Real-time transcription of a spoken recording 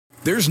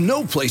There's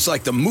no place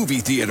like the movie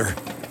theater.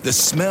 The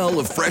smell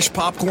of fresh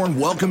popcorn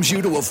welcomes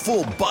you to a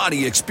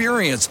full-body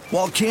experience,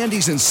 while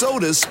candies and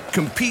sodas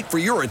compete for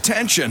your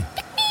attention.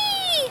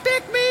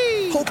 Pick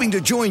me! Hoping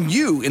to join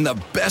you in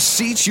the best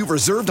seats you've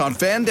reserved on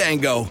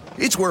Fandango.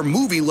 It's where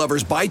movie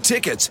lovers buy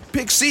tickets,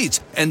 pick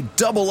seats, and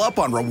double up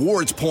on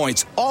rewards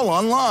points, all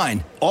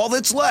online. All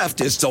that's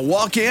left is to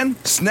walk in,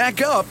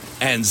 snack up,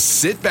 and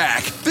sit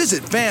back.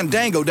 Visit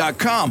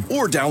Fandango.com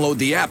or download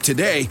the app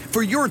today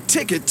for your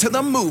ticket to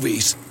the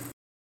movies.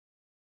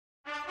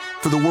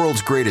 For the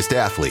world's greatest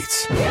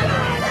athletes,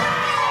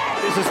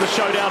 this is the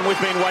showdown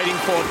we've been waiting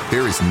for.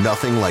 There is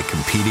nothing like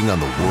competing on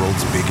the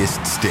world's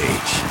biggest stage.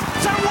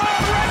 It's a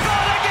world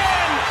record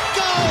again!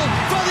 Gold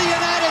for the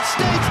United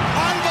States!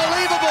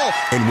 Unbelievable!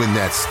 And when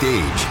that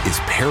stage is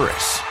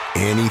Paris,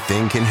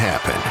 anything can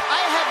happen.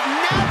 I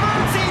have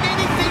never seen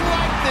anything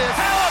like this!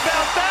 How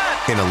about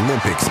that? An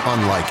Olympics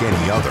unlike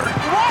any other.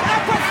 What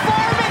a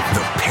performance!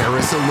 The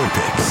Paris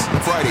Olympics.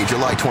 Friday,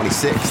 July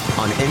 26th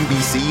on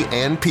NBC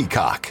and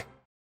Peacock.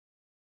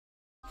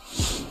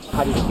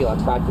 How did you feel at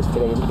practice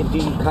today? And do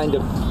you kind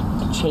of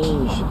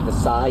change the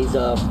size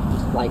of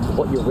like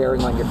what you're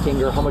wearing on your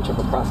finger? How much of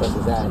a process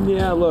is that?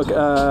 Yeah, look,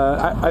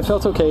 I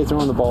felt okay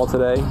throwing the ball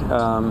today.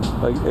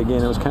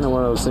 Again, it was kind of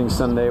one of those things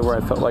Sunday where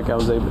I felt like I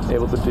was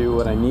able to do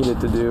what I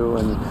needed to do,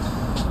 and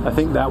I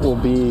think that will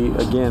be,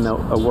 again,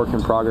 a work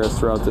in progress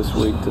throughout this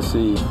week to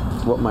see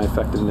what my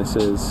effectiveness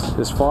is.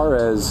 As far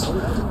as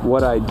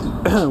what I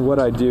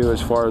do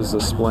as far as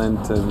the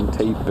splint and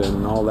tape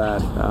and all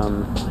that,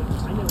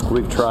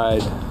 we've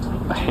tried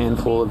a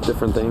handful of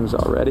different things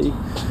already.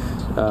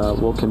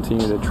 We'll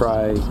continue to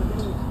try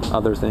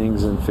other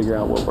things and figure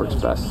out what works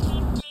best.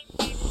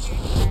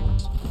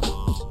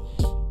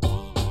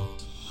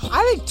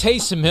 I think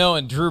Taysom Hill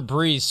and Drew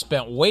Brees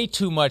spent way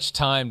too much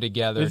time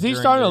together. Is he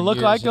starting to look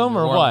like him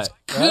or what?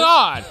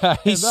 God,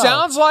 he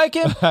sounds like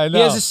him. I know.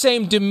 He has the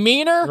same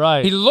demeanor.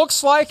 Right. He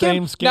looks like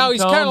Same him. skin Now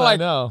he's tone, kind of I like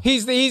know.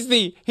 he's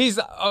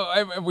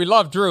we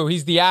love Drew.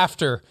 He's the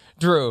after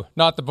Drew,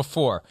 not the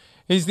before.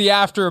 He's the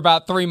after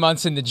about 3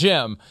 months in the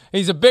gym.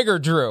 He's a bigger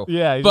Drew.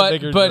 Yeah, he's but, a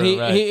bigger but Drew, he,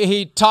 right.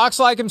 he talks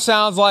like him,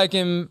 sounds like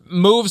him,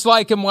 moves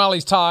like him while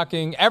he's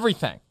talking,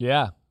 everything.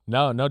 Yeah.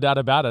 No doubt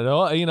about it.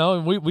 Oh, you know,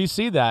 we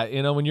see that.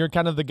 You know, when you're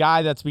kind of the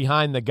guy that's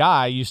behind the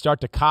guy, you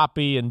start to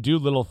copy and do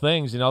little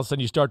things, and all of a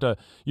sudden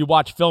you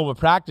watch film of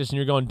practice, and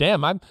you're going,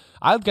 damn, I'm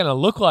gonna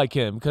look like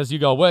him, because you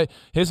go, wait,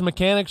 his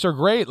mechanics are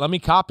great. Let me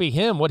copy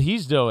him, what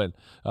he's doing.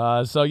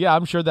 So yeah,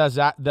 I'm sure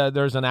that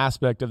there's an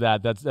aspect of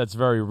that's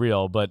very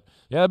real. But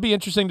yeah, it'd be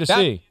interesting to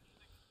see.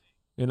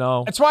 You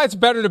know, that's why it's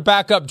better to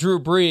back up Drew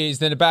Brees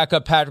than to back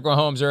up Patrick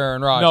Mahomes or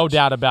Aaron Rodgers. No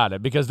doubt about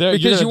it, because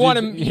you want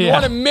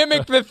to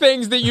mimic the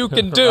things that you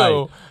can do,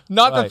 Right.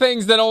 not the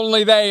things that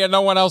only they and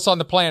no one else on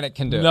the planet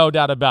can do. No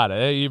doubt about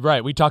it. You're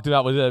right. We talked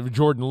about with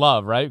Jordan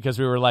Love, right? Because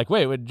we were like,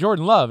 wait, with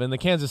Jordan Love in the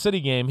Kansas City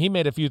game, he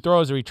made a few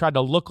throws where he tried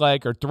to look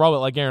like or throw it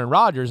like Aaron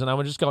Rodgers, and I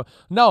would just go,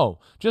 no,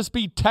 just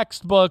be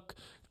textbook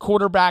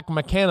quarterback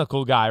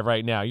mechanical guy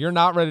right now. You're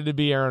not ready to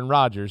be Aaron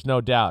Rodgers,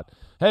 no doubt.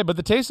 Hey, but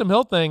the Taysom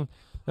Hill thing,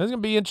 it's going to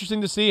be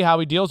interesting to see how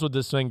he deals with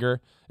this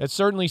finger. It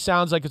certainly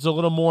sounds like it's a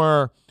little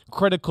more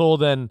critical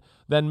than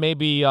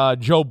maybe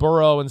Joe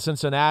Burrow in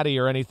Cincinnati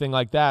or anything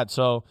like that.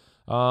 So,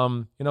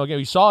 again,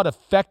 we saw it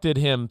affected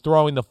him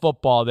throwing the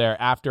football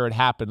there after it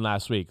happened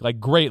last week, like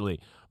greatly.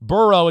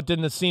 Burrow, it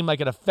didn't seem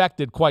like it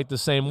affected quite the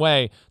same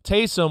way.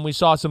 Taysom, we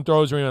saw some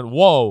throws where he went,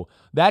 whoa,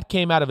 that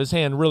came out of his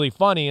hand really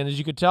funny, and as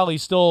you could tell,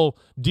 he's still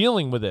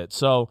dealing with it.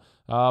 So,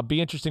 be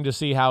interesting to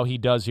see how he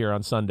does here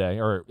on Sunday,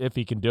 or if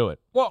he can do it.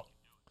 Well,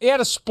 he had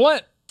a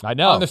splint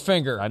on the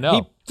finger. I know.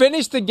 He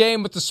finished the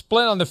game with the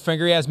splint on the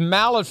finger. He has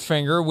mallet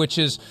finger, which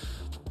is,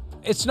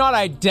 it's not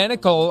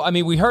identical. I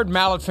mean, we heard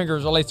mallet finger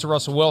relates to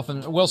Russell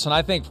Wilson.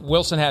 I think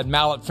Wilson had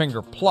mallet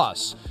finger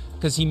plus,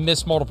 because he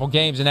missed multiple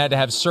games and had to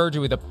have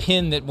surgery with a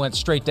pin that went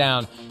straight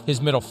down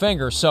his middle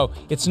finger. So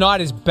it's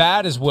not as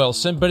bad as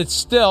Wilson, but it's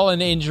still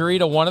an injury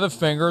to one of the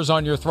fingers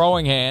on your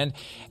throwing hand,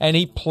 and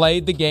he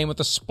played the game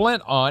with a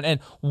splint on. And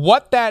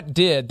what that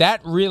did,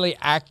 that really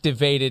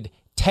activated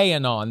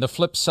Teanon, the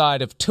flip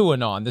side of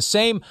Tuanon. The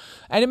same,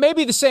 and it may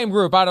be the same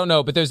group, I don't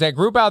know, but there's that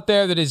group out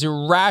there that is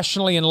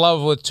irrationally in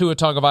love with Tua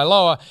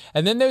Tagovailoa,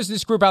 and then there's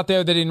this group out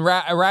there that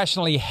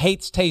irrationally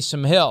hates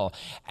Taysom Hill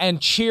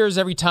and cheers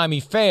every time he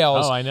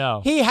fails. Oh, I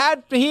know. He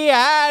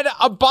had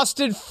a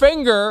busted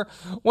finger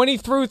when he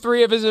threw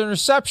 3 of his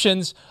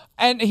interceptions.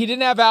 And he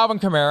didn't have Alvin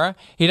Kamara.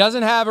 He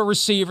doesn't have a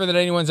receiver that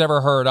anyone's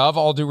ever heard of,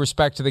 all due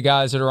respect to the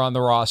guys that are on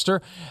the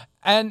roster.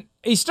 And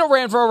he still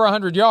ran for over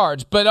 100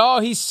 yards.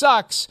 But, he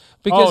sucks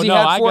because he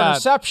had 4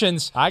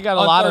 interceptions. I got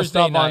a lot of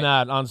stuff on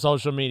that on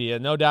social media,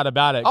 no doubt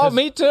about it. Oh,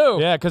 me too.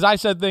 Yeah, because I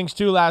said things,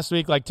 too, last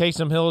week, like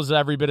Taysom Hill is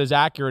every bit as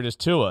accurate as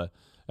Tua.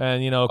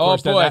 And, of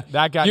course,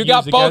 that got you used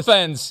got both against,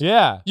 ends.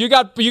 Yeah. You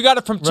got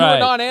it from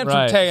Tuanon and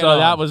from Teanon. So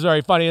that was very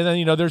funny. And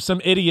then, there's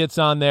some idiots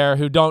on there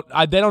who don't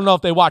know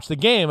if they watch the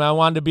game. I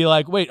wanted to be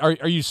like, wait,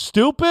 are you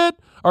stupid?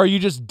 Or are you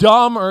just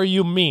dumb? Or are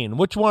you mean?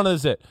 Which one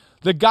is it?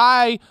 The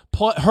guy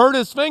hurt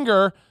his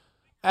finger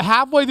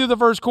halfway through the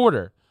first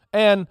quarter.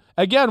 And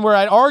again, where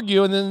I'd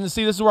argue, and then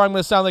see, this is where I'm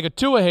going to sound like a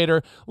Tua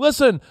hater.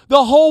 Listen,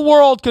 the whole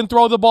world can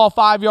throw the ball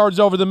 5 yards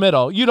over the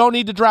middle. You don't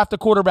need to draft a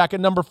quarterback at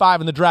number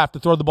 5 in the draft to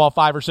throw the ball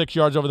 5 or 6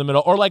 yards over the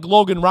middle. Or like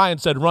Logan Ryan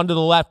said, run to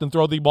the left and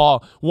throw the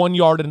ball 1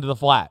 yard into the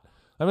flat.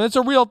 I mean, it's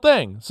a real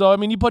thing. So, I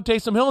mean, you put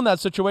Taysom Hill in that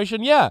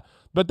situation, yeah.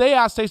 But they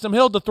asked Taysom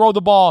Hill to throw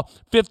the ball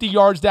 50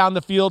 yards down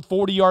the field,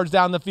 40 yards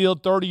down the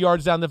field, 30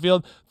 yards down the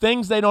field,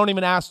 things they don't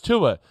even ask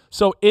Tua.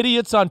 So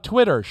idiots on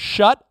Twitter,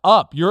 shut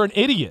up. You're an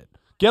idiot.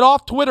 Get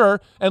off Twitter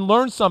and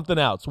learn something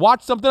else.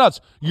 Watch something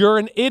else. You're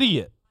an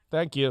idiot.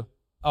 Thank you.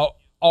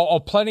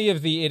 Plenty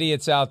of the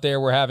idiots out there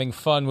were having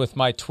fun with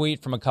my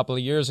tweet from a couple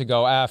of years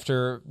ago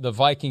after the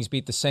Vikings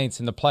beat the Saints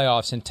in the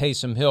playoffs, and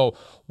Taysom Hill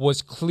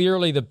was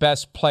clearly the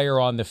best player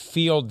on the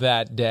field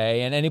that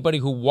day, and anybody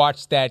who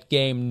watched that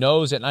game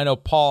knows it. And I know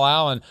Paul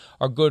Allen,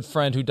 our good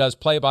friend who does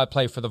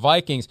play-by-play for the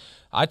Vikings,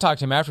 I talked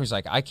to him after. He's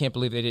like, I can't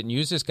believe they didn't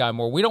use this guy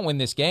more. We don't win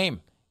this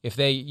game if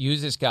they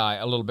use this guy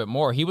a little bit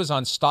more. He was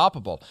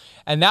unstoppable.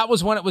 And that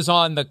was when it was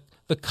on the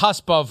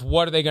cusp of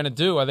what are they going to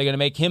do? Are they going to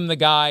make him the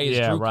guy? Is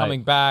Drew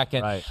coming back?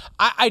 And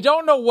I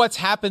don't know what's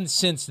happened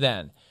since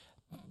then.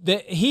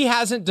 He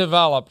hasn't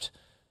developed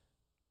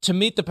to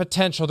meet the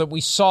potential that we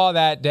saw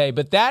that day.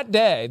 But that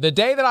day, the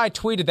day that I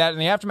tweeted that, in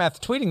the aftermath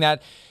of tweeting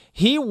that,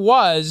 he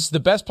was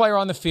the best player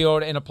on the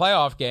field in a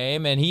playoff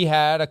game, and he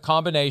had a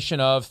combination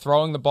of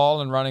throwing the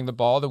ball and running the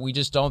ball that we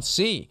just don't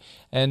see.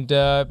 And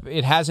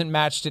it hasn't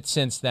matched it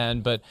since then.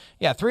 But,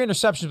 yeah, 3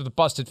 interceptions with a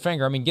busted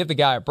finger. I mean, give the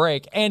guy a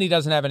break, and he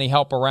doesn't have any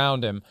help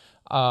around him.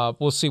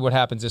 We'll see what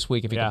happens this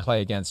week if he can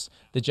play against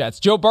the Jets.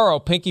 Joe Burrow,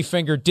 pinky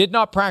finger, did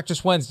not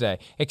practice Wednesday,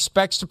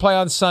 expects to play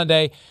on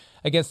Sunday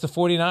against the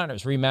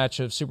 49ers,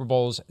 rematch of Super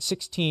Bowls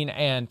 16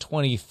 and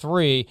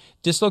 23.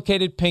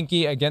 Dislocated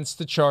pinky against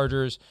the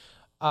Chargers.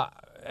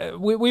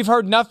 We've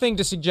heard nothing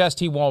to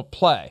suggest he won't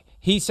play.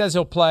 He says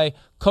he'll play.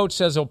 Coach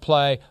says he'll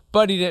play,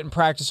 but he didn't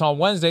practice on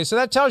Wednesday. So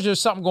that tells you there's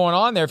something going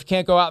on there if you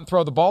can't go out and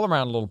throw the ball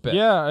around a little bit.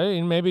 Yeah,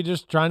 and maybe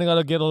just trying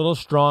to get a little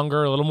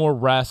stronger, a little more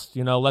rest,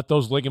 let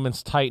those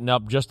ligaments tighten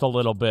up just a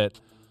little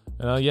bit.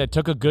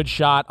 Took a good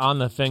shot on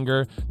the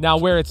finger. Now,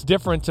 where it's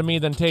different to me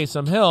than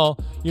Taysom Hill,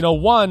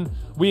 one,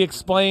 we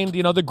explained,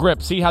 the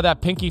grip. See how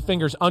that pinky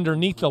finger's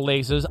underneath the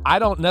laces. I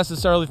don't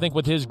necessarily think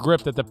with his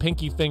grip that the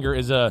pinky finger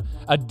is a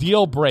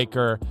deal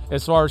breaker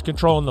as far as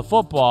controlling the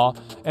football.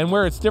 And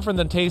where it's different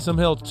than Taysom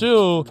Hill,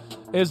 too,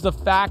 is the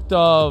fact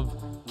of,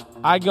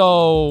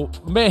 Joe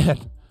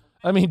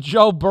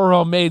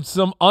Burrow made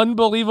some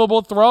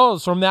unbelievable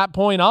throws from that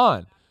point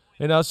on.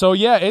 So,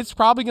 yeah, it's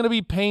probably going to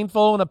be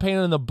painful and a pain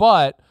in the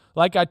butt,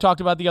 like I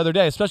talked about the other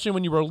day, especially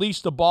when you release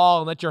the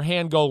ball and let your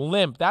hand go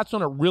limp. That's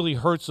when it really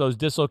hurts those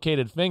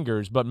dislocated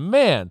fingers. But,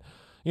 man,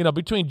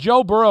 between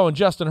Joe Burrow and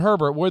Justin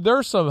Herbert, where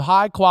there's some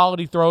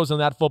high-quality throws in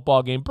that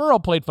football game, Burrow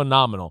played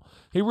phenomenal.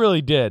 He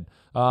really did.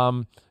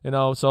 So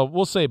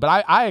we'll see.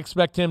 But I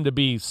expect him to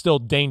be still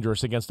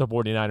dangerous against the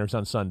 49ers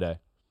on Sunday.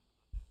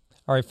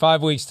 All right,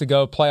 5 weeks to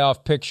go.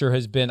 Playoff picture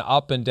has been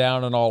up and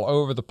down and all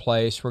over the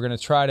place. We're going to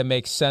try to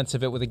make sense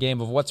of it with a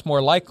game of what's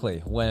more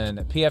likely when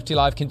PFT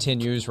Live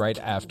continues right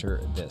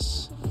after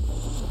this.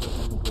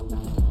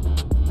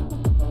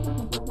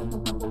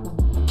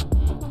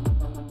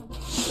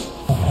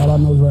 All I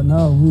know is right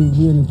now, we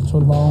in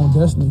control of our own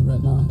destiny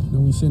right now.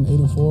 We sitting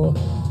 8-4.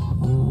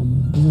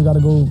 We just got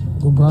to go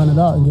grind it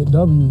out and get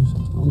W's.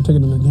 I'm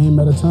taking it a game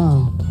at a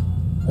time.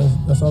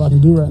 That's all I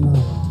can do right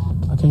now.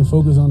 I can't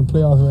focus on the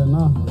playoffs right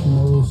now.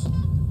 It's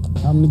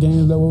how many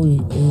games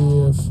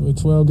left?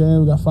 If 12 games,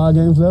 we got 5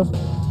 games left.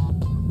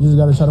 You just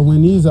got to try to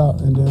win these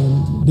out, and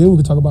then we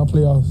can talk about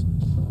playoffs.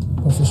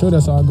 But for sure,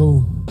 that's our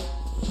goal.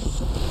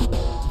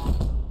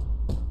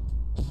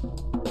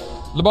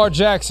 Lamar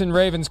Jackson,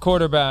 Ravens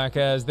quarterback,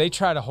 as they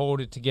try to hold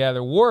it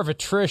together. War of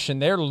attrition.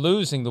 They're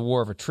losing the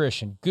war of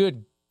attrition.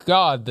 Good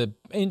God, the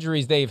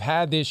injuries they've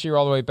had this year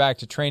all the way back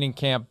to training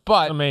camp.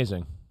 But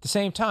amazing. At the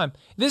same time,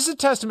 this is a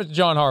testament to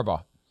John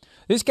Harbaugh.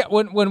 This guy,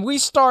 when we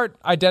start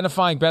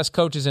identifying best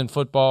coaches in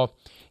football,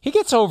 he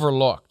gets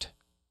overlooked.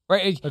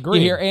 Right? Agreed.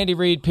 You hear Andy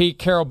Reid, Pete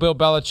Carroll, Bill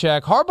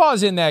Belichick.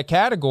 Harbaugh's in that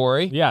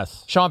category.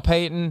 Yes. Sean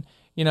Payton.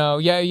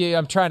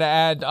 I'm trying to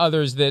add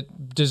others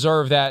that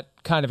deserve that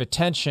kind of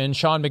attention.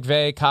 Sean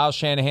McVay, Kyle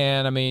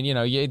Shanahan. I'm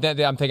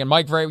thinking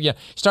Mike Vrabel. Yeah,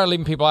 start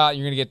leaving people out,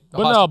 you're going to get.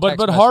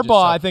 But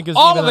Harbaugh, I think, is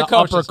all even of the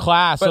upper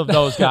class of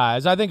those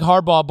guys. I think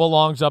Harbaugh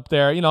belongs up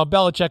there.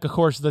 Belichick, of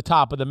course, is the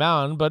top of the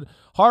mountain, but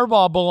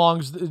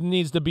Harbaugh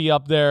needs to be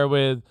up there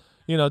with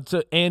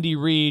to Andy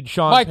Reid,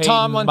 Sean Mike Payton,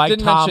 Tomlin. Mike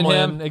Didn't Tomlin.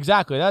 mention him.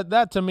 Exactly.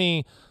 That to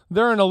me,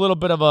 they're in a little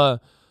bit of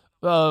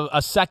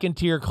a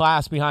second-tier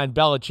class behind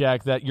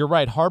Belichick that, you're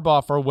right,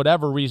 Harbaugh, for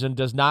whatever reason,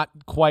 does not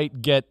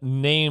quite get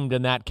named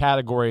in that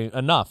category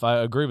enough. I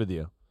agree with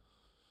you.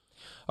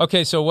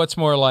 Okay, so what's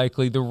more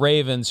likely? The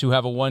Ravens, who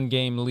have a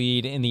 1-game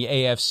lead in the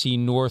AFC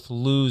North,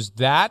 lose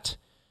that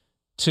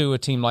to a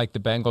team like the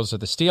Bengals or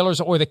the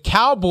Steelers, or the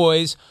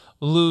Cowboys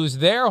lose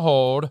their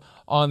hold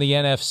on the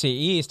NFC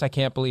East, I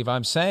can't believe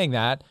I'm saying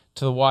that,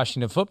 to the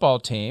Washington football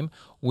team,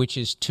 which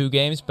is 2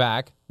 games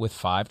back with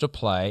 5 to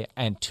play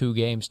and 2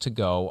 games to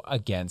go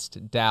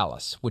against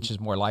Dallas? Which is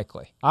more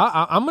likely?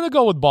 I'm going to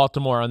go with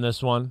Baltimore on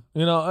this one.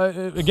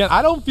 Again,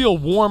 I don't feel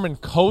warm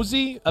and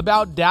cozy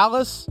about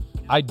Dallas.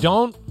 I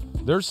don't.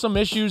 There's some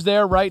issues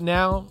there right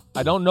now.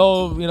 I don't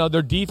know,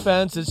 their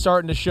defense is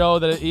starting to show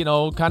that,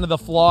 kind of the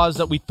flaws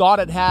that we thought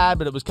it had,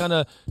 but it was kind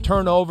of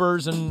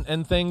turnovers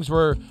and things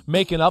were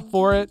making up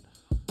for it.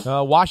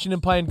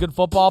 Washington playing good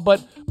football,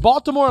 but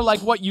Baltimore, like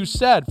what you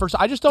said, first,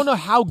 I just don't know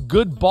how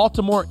good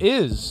Baltimore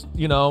is.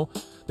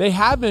 They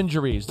have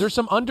injuries. There's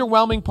some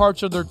underwhelming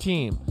parts of their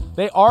team.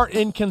 They are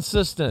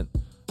inconsistent.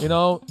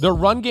 Their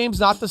run game's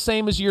not the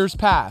same as years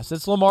past.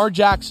 It's Lamar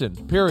Jackson,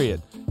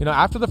 period.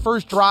 After the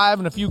first drive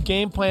and a few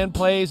game plan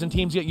plays and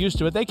teams get used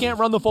to it, they can't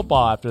run the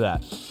football after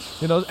that.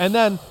 And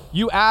then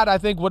you add, I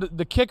think what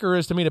the kicker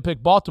is to me to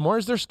pick Baltimore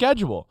is their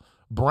schedule.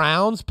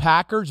 Browns,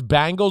 Packers,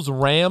 Bengals,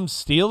 Rams,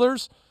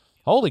 Steelers.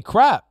 Holy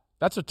crap.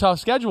 That's a tough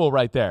schedule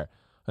right there.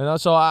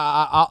 So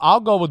I'll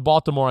go with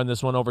Baltimore on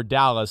this one over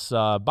Dallas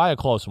by a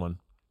close one.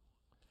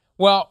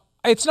 Well,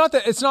 it's not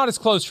as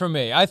close for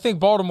me. I think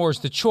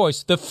Baltimore's the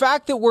choice. The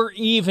fact that we're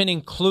even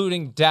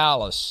including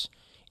Dallas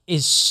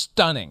is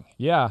stunning.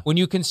 Yeah. When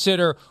you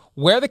consider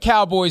where the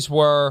Cowboys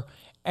were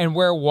and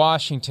where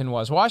Washington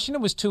was.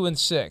 Washington was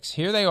 2-6.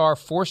 Here they are,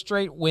 4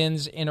 straight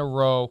wins in a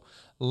row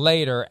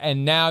later,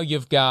 and now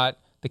you've got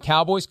the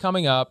Cowboys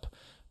coming up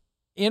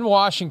in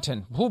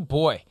Washington. Oh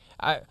boy.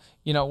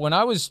 When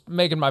I was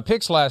making my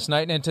picks last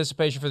night in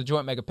anticipation for the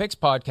Joint Mega Picks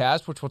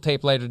podcast, which we'll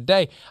tape later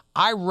today,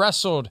 I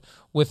wrestled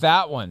with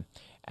that one.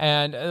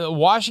 And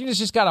Washington's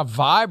just got a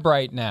vibe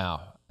right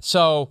now.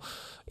 So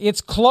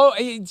it's close.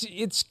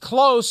 It's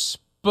close,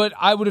 but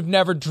I would have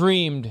never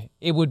dreamed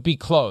it would be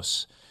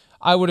close.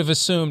 I would have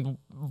assumed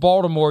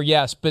Baltimore,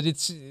 yes, but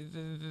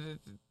the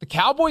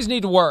Cowboys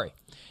need to worry.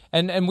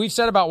 And we've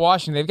said about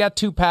Washington, they've got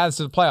 2 paths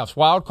to the playoffs,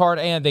 wild card,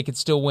 and they could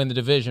still win the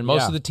division.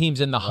 Most of the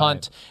teams in the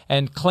hunt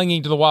and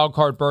clinging to the wild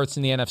card berths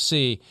in the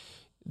NFC,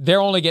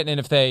 they're only getting in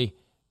if they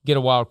get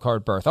a wild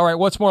card berth. All right,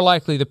 what's more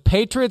likely? The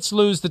Patriots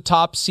lose the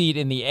top seed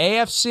in the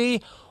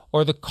AFC,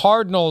 or the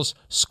Cardinals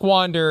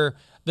squander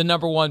the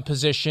number 1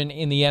 position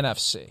in the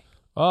NFC?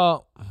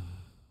 Well,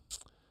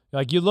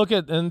 like you look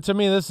at, and to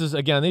me,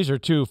 these are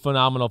 2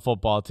 phenomenal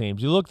football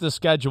teams. You look at the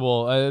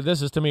schedule,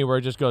 this is to me where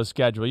it just goes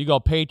schedule. You go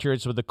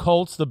Patriots with the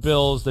Colts, the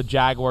Bills, the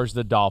Jaguars,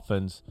 the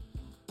Dolphins.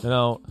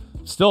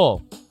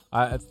 Still,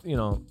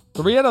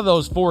 3 out of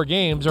those 4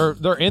 games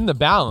they're in the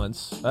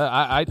balance.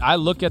 I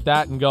look at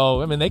that and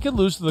go, they could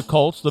lose to the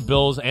Colts, the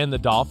Bills, and the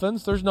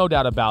Dolphins. There's no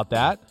doubt about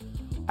that.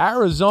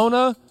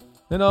 Arizona,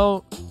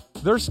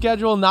 their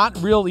schedule not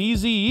real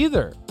easy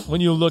either when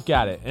you look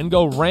at it. And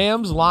go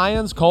Rams,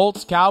 Lions,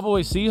 Colts,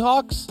 Cowboys,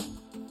 Seahawks.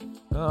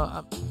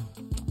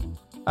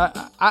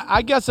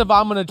 I guess if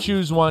I'm going to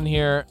choose one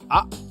here,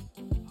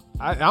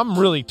 I'm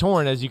really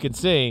torn, as you can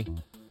see.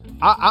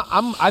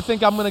 I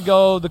think I'm going to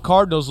go the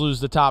Cardinals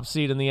lose the top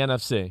seed in the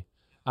NFC.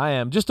 I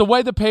am. Just the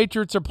way the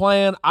Patriots are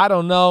playing, I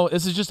don't know.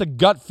 This is just a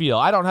gut feel.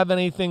 I don't have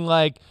anything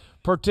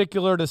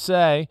particular to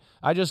say.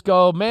 I just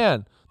go,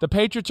 man, the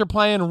Patriots are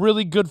playing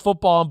really good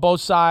football on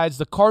both sides.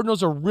 The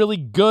Cardinals are really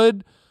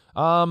good.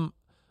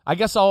 I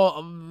guess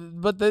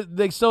but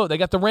they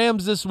got the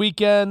Rams this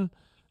weekend.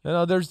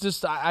 There's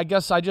just, I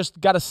guess I just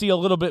got to see a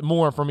little bit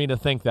more for me to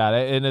think that.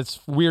 And it's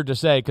weird to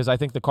say because I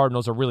think the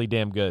Cardinals are really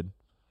damn good.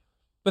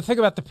 But think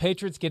about the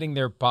Patriots getting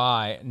their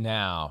bye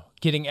now,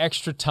 getting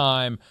extra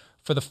time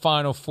for the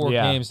final 4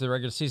 games of the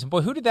regular season.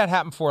 Boy, who did that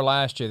happen for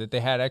last year, that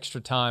they had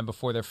extra time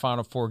before their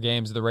final 4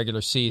 games of the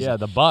regular season? Yeah,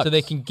 the Bucs. So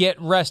they can get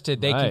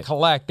rested, they can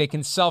collect, they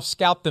can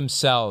self-scout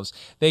themselves,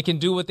 they can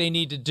do what they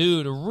need to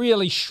do to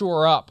really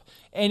shore up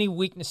any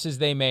weaknesses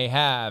they may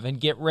have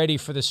and get ready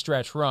for the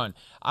stretch run.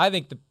 I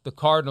think the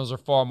Cardinals are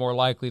far more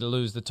likely to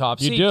lose the top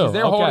seed because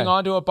they're holding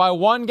on to it by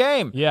 1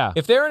 game. Yeah.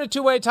 If they're in a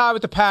 2-way tie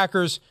with the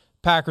Packers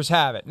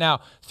have it.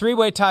 Now,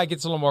 3-way tie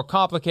gets a little more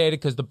complicated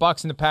because the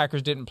Bucs and the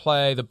Packers didn't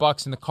play, the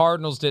Bucs and the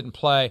Cardinals didn't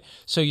play,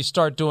 so you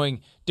start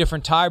doing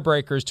different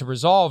tiebreakers to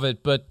resolve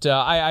it. But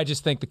I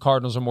just think the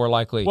Cardinals are more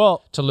likely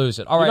to lose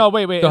it. All right,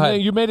 wait. Go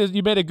ahead. You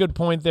made a good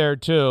point there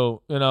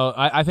too.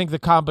 I think the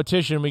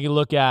competition we can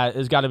look at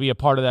has got to be a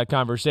part of that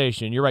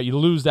conversation. You're right. You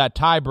lose that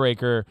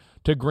tiebreaker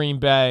to Green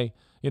Bay.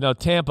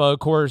 Tampa, of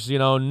course,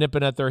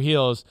 nipping at their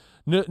heels.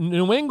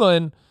 New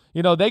England.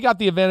 They got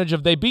the advantage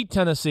of they beat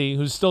Tennessee,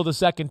 who's still the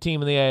 2nd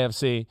team in the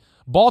AFC.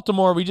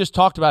 Baltimore, we just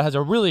talked about, has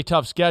a really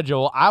tough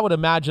schedule. I would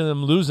imagine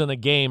them losing a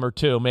game or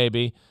 2,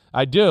 maybe.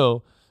 I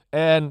do.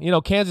 And,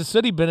 Kansas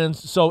City been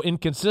so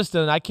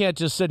inconsistent, I can't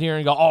just sit here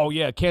and go, oh,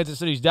 yeah, Kansas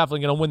City's definitely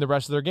going to win the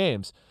rest of their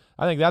games.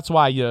 I think that's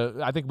why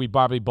I think we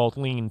probably both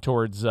lean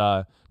towards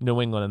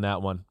New England in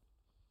that one.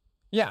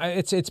 Yeah,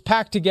 it's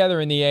packed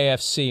together in the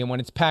AFC, and when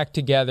it's packed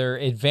together,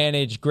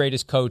 advantage,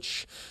 greatest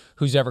coach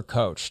who's ever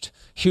coached.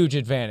 Huge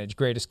advantage,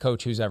 greatest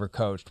coach who's ever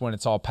coached when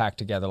it's all packed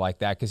together like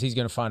that because he's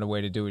going to find a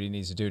way to do what he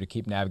needs to do to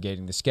keep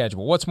navigating the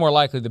schedule. What's more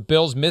likely, the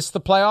Bills miss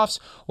the playoffs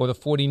or the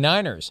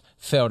 49ers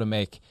fail to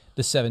make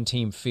the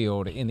 7-team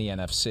field in the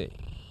NFC?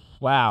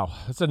 Wow,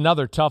 that's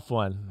another tough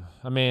one.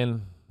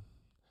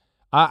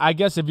 I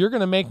guess if you're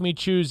going to make me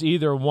choose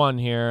either one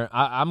here,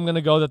 I'm going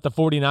to go that the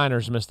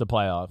 49ers missed the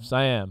playoffs.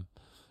 I am.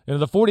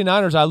 The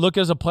 49ers, I look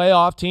as a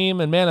playoff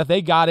team, and, man, if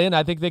they got in,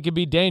 I think they could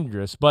be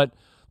dangerous. But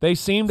they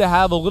seem to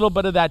have a little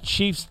bit of that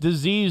Chiefs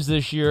disease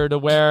this year to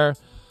where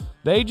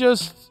they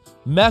just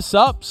mess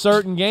up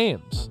certain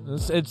games.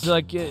 It's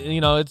like,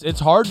 it's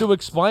hard to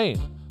explain.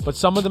 But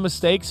some of the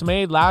mistakes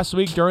made last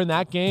week during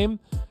that game,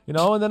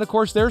 and then, of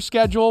course, their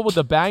schedule with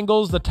the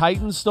Bengals, the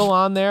Titans still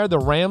on there, the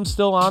Rams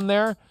still on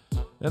there.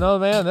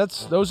 Man,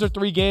 those are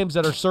 3 games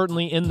that are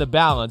certainly in the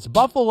balance.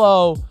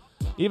 Buffalo,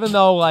 even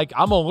though,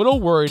 I'm a little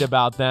worried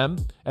about them,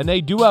 and they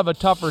do have a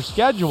tougher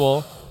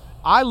schedule,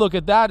 I look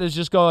at that as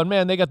just going,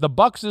 man, they got the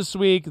Bucs this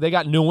week. They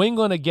got New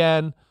England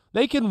again.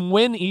 They can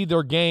win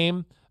either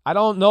game. I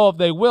don't know if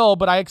they will,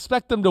 but I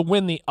expect them to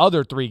win the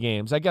other 3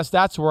 games. I guess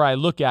that's where I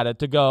look at it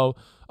to go,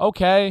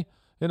 okay,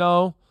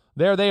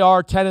 there they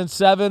are,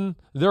 10-7.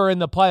 They're in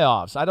the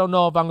playoffs. I don't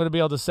know if I'm going to be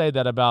able to say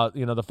that about, the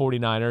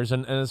 49ers,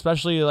 and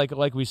especially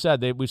like we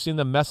said, we've seen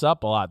them mess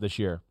up a lot this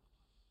year.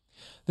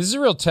 This is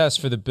a real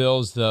test for the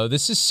Bills, though.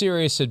 This is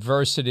serious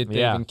adversity that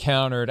they've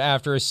encountered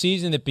after a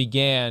season that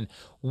began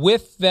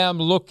with them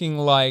looking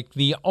like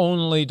the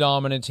only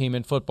dominant team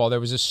in football. There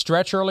was a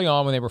stretch early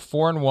on when they were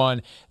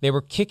 4-1. They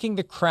were kicking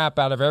the crap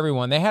out of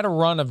everyone. They had a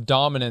run of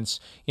dominance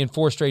in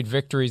 4 straight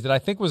victories that I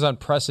think was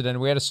unprecedented.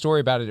 We had a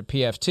story about it at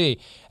PFT.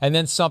 And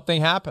then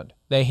something happened.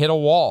 They hit a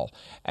wall.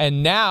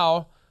 And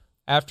now,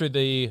 after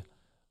the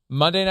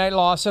Monday night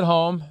loss at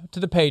home to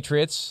the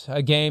Patriots,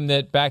 a game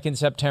that back in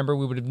September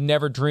we would have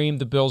never dreamed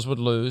the Bills would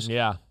lose.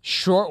 Yeah.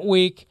 Short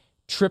week,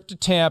 trip to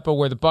Tampa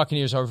where the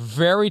Buccaneers are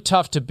very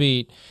tough to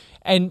beat.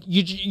 And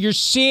you're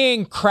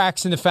seeing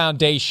cracks in the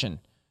foundation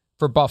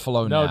for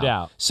Buffalo now. No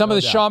doubt. Some of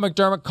the Sean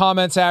McDermott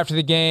comments after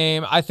the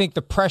game, I think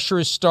the pressure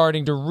is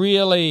starting to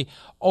really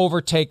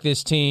overtake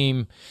this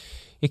team.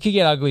 It could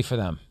get ugly for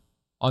them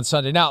on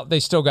Sunday. Now, they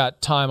still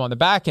got time on the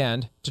back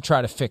end to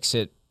try to fix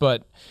it,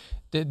 but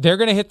they're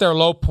going to hit their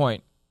low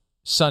point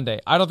Sunday.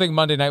 I don't think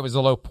Monday night was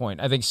the low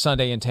point. I think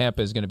Sunday in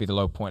Tampa is going to be the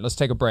low point. Let's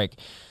take a break.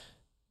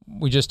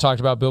 We just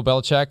talked about Bill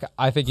Belichick.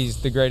 I think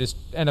he's the greatest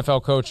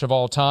NFL coach of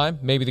all time,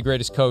 maybe the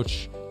greatest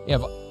coach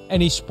of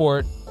any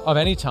sport of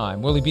any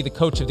time. Will he be the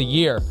coach of the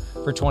year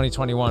for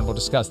 2021? We'll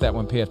discuss that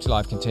when PFT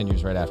Live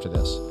continues right after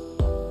this.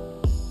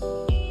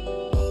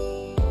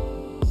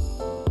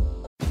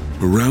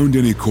 Around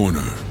any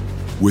corner,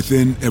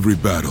 within every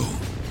battle,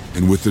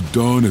 and with the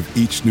dawn of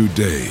each new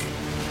day,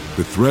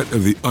 the threat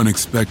of the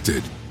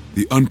unexpected,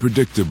 the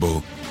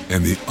unpredictable,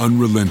 and the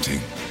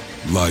unrelenting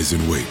lies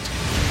in wait.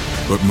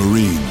 But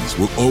Marines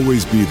will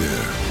always be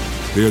there.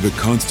 They are the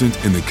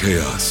constant in the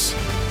chaos.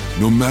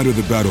 No matter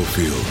the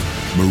battlefield,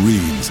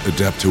 Marines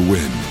adapt to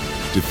win,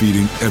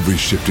 defeating every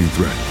shifting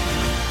threat,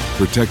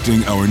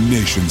 protecting our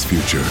nation's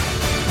future.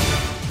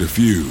 The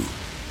few,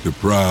 the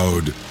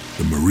proud,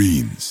 the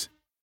Marines.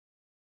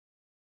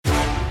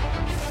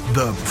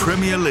 The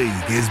Premier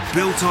League is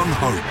built on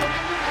hope.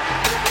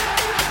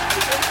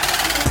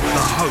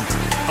 The hope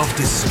of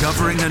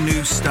discovering a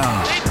new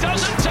star. It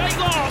doesn't take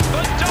long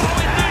for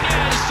Darwin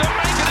Núñez to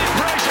make an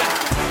impression.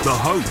 The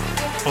hope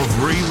of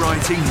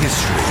rewriting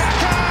history.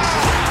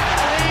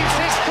 Leaves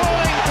his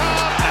calling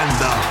card. And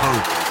the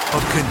hope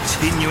of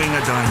continuing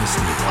a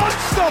dynasty.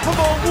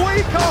 Unstoppable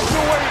week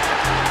after week.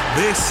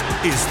 This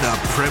is the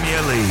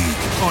Premier League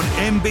on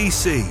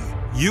NBC,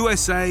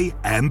 USA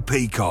and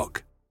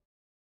Peacock.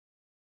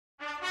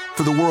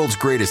 For the world's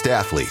greatest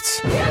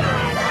athletes,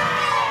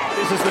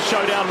 This is the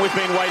showdown we've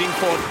been waiting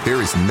for.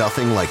 there is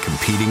nothing like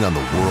competing on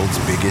the world's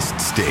biggest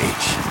stage.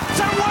 It's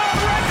a world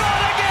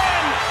record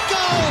again.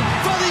 Goal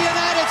for the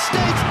United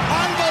States.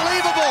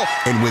 Unbelievable.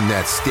 And when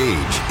that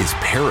stage is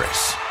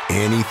Paris,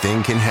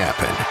 anything can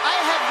happen.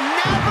 I have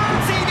never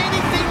seen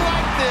anything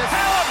like this.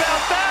 How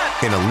about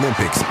that? An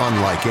Olympics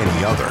unlike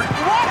any other.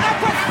 What a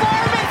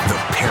performance. The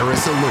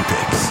Paris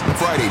Olympics,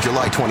 Friday,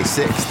 July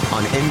 26th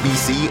on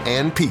NBC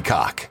and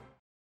Peacock.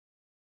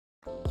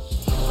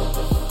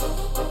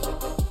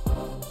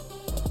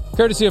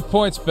 Courtesy of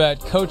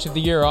PointsBet, Coach of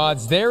the Year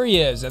odds. There he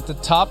is at the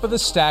top of the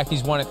stack.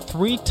 He's won it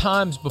 3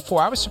 times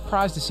before. I was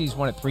surprised to see he's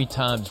won it 3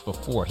 times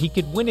before. He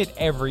could win it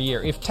every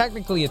year. If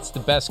technically it's the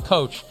best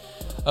coach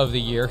of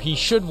the year, he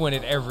should win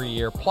it every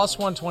year. Plus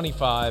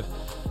 125.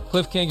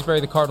 Cliff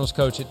Kingsbury, the Cardinals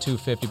coach, at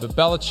 250. But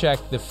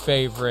Belichick, the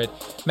favorite.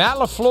 Matt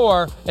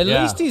LaFleur, at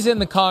least he's in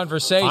the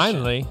conversation.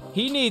 Finally.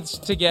 He needs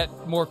to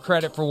get more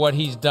credit for what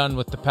he's done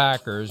with the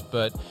Packers,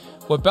 but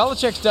what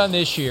Belichick's done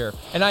this year,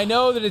 and I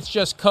know that it's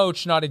just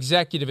coach, not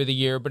executive of the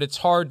year, but it's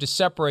hard to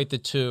separate the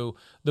two.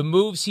 The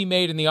moves he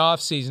made in the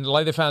offseason to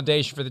lay the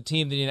foundation for the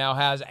team that he now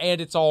has,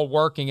 and it's all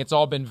working. It's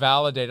all been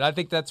validated. I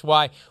think that's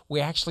why we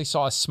actually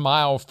saw a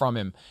smile from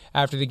him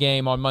after the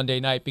game on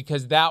Monday night,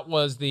 because that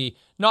was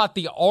not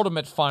the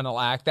ultimate final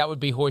act. That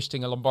would be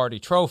hoisting a Lombardi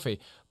trophy.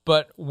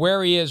 But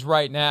where he is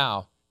right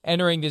now,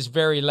 entering this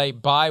very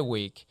late bye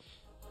week,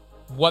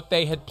 what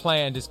they had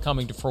planned is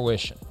coming to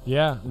fruition.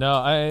 Yeah,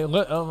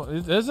 no,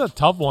 this is a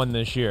tough one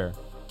this year.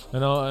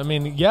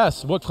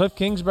 Yes, what Cliff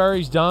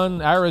Kingsbury's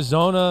done,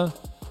 Arizona,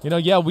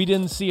 we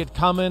didn't see it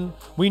coming.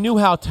 We knew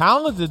how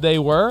talented they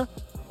were.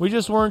 We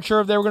just weren't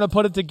sure if they were going to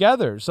put it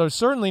together. So it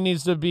certainly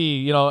needs to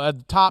be, a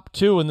top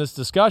 2 in this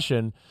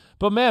discussion.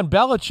 But, man,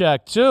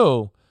 Belichick,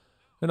 too,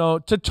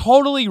 to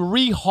totally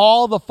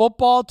rehaul the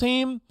football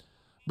team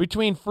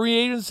between free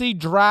agency,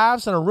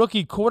 drafts, and a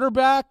rookie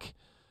quarterback.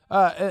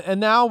 And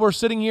now we're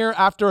sitting here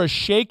after a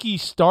shaky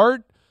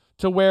start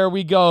to where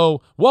we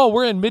go, whoa,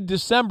 we're in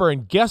mid-December,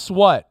 and guess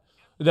what?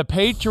 The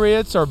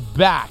Patriots are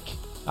back.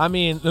 I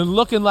mean, they're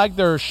looking like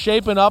they're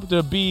shaping up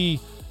to be,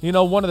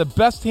 one of the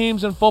best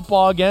teams in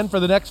football again for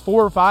the next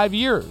 4 or 5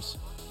 years.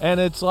 And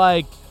it's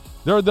like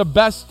they're the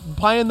best,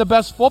 playing the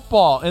best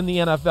football in the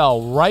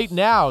NFL right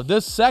now,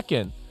 this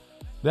second.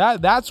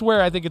 That's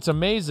where I think it's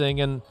amazing.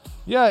 And,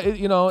 yeah,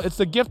 it's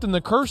the gift and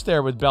the curse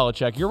there with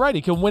Belichick. You're right.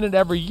 He can win it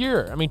every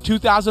year. I mean,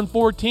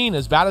 2014,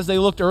 as bad as they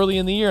looked early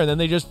in the year, and then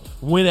they just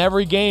win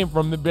every game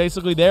from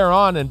basically there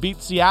on and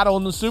beat Seattle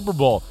in the Super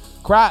Bowl.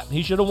 Crap,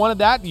 he should have won it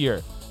that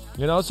year.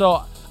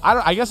 So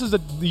I guess as the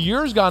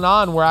year's gone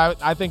on, where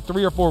I think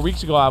 3 or 4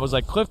 weeks ago I was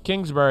like, Cliff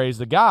Kingsbury is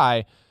the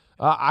guy.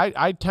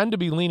 I tend to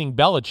be leaning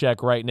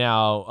Belichick right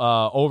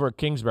now over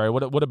Kingsbury.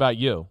 What about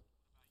you?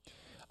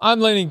 I'm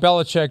leaning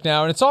Belichick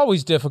now, and it's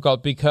always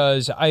difficult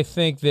because I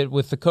think that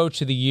with the Coach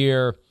of the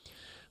Year,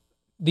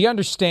 the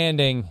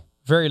understanding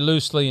very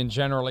loosely and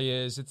generally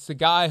is it's the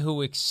guy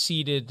who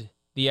exceeded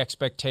the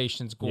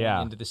expectations going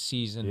into the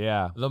season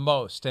the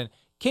most. And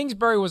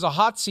Kingsbury was a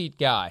hot seat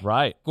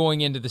guy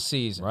going into the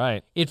season.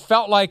 Right. It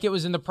felt like it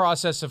was in the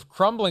process of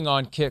crumbling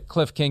on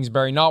Cliff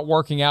Kingsbury, not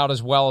working out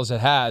as well as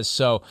it has.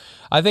 So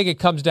I think it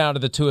comes down to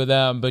the two of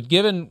them. But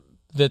given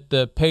that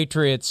the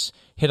Patriots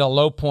hit a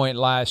low point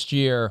last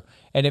year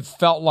and it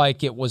felt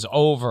like it was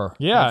over.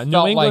 Yeah,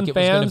 New England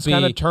fans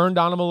kind of turned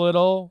on him a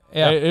little.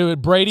 Yeah.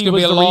 Brady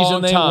was the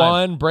reason they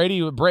won.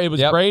 Brady was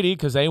Brady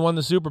because they won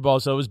the Super Bowl,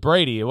 so it was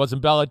Brady. It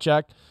wasn't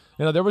Belichick.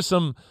 There was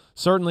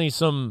certainly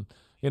some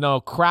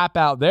crap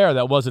out there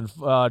that wasn't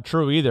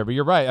true either. But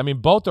you're right. I mean,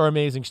 both are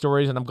amazing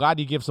stories, and I'm glad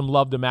you give some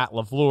love to Matt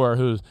LaFleur,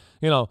 who's,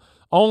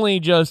 only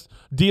just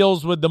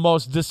deals with the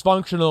most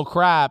dysfunctional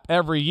crap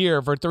every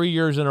year for 3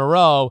 years in a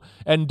row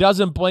and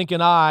doesn't blink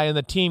an eye and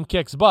the team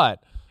kicks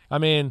butt. I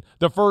mean,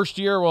 the first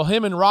year, will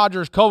him and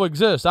Rodgers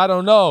coexist? I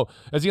don't know.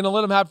 Is he going to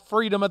let him have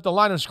freedom at the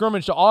line of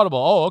scrimmage to audible?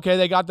 Oh, okay,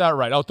 they got that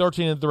right.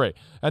 13-3.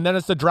 And then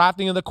it's the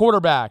drafting of the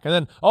quarterback. And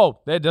then,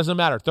 it doesn't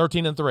matter,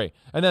 13-3.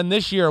 And then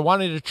this year,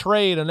 wanting to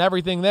trade and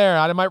everything there.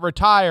 I might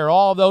retire,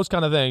 all of those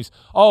kind of things.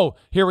 Oh,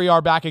 here we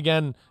are back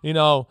again,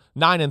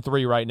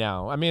 9-3 right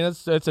now. I mean,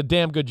 it's a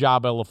damn good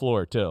job by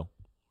LaFleur, too.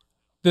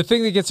 The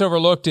thing that gets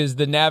overlooked is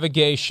the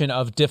navigation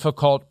of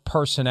difficult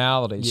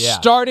personalities,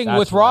 starting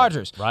with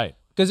Rodgers. Right.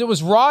 Because it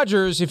was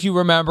Rodgers, if you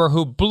remember,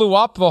 who blew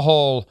up the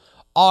whole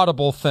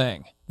audible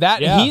thing.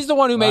 He's the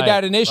one who made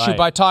that an issue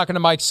by talking to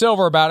Mike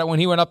Silver about it when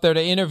he went up there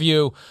to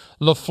interview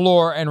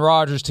LaFleur and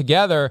Rodgers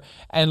together.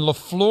 And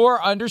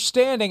LaFleur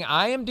understanding,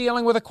 I am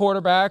dealing with a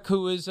quarterback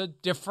who is a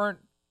different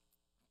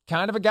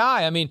kind of a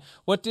guy. I mean,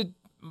 what did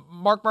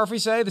Mark Murphy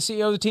say, the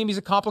CEO of the team? He's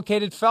a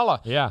complicated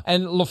fella. Yeah.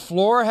 And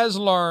LaFleur has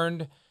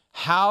learned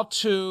how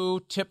to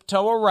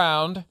tiptoe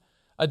around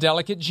a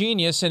delicate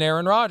genius in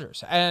Aaron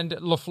Rodgers. And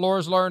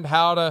LaFleur's learned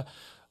how to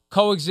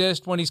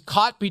coexist when he's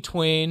caught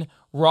between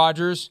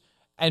Rodgers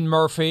and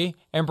Murphy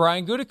and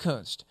Brian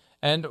Gutekunst.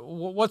 And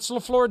what's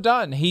LaFleur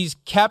done? He's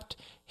kept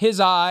his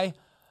eye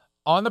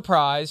on the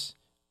prize.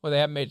 Well, they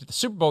haven't made it to the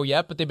Super Bowl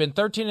yet, but they've been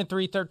 13-3,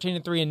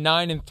 13-3, and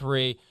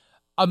 9-3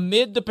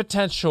 amid the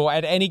potential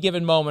at any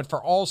given moment for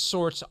all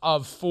sorts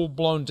of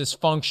full-blown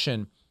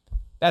dysfunction.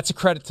 That's a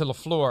credit to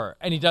LaFleur,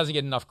 and he doesn't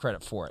get enough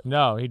credit for it.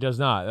 No, he does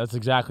not. That's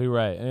exactly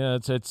right.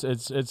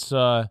 It's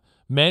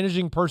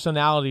managing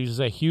personalities is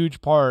a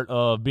huge part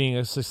of being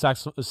a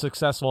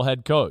successful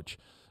head coach,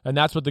 and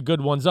that's what the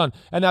good one's done.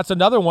 And that's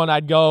another one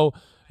I'd go,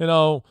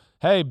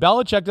 hey,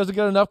 Belichick doesn't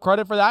get enough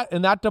credit for that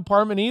in that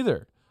department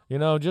either.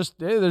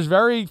 There's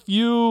very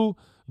few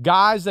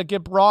guys that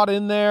get brought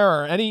in there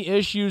or any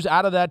issues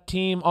out of that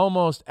team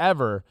almost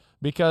ever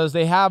because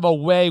they have a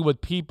way with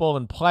people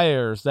and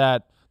players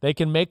that they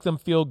can make them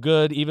feel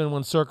good even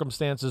when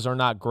circumstances are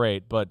not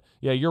great. But,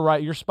 yeah, you're right.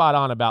 You're spot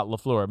on about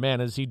LaFleur. Man,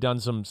 has he done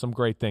some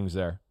great things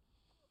there.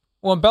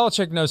 Well, and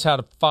Belichick knows how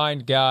to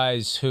find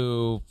guys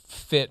who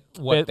fit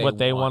what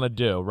they want to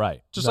do.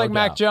 Right. Just like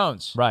Mac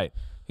Jones. Right.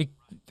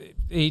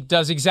 He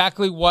does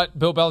exactly what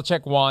Bill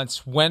Belichick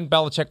wants, when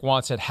Belichick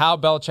wants it, how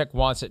Belichick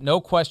wants it. No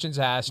questions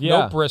asked,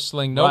 no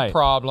bristling, no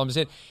problems.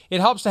 It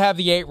helps to have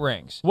the 8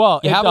 rings.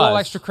 Well, you have a little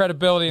extra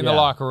credibility in the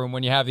locker room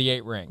when you have the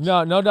 8 rings.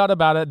 No doubt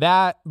about it.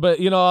 But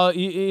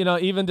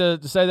even to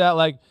say that,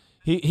 like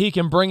he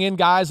can bring in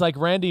guys like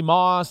Randy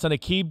Moss and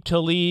Aqib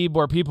Talib,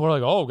 where people are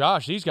like, oh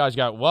gosh, these guys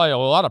got a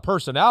lot of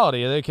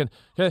personality. They can,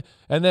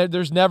 and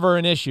there's never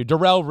an issue.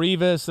 Darrelle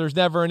Revis, there's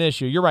never an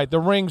issue. You're right. The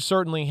rings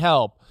certainly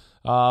help.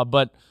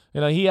 But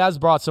he has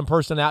brought some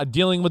personality.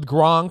 Dealing with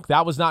Gronk,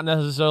 that was not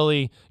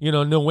necessarily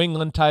New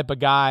England type of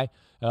guy.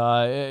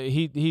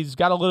 He's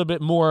got a little bit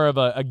more of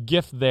a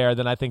gift there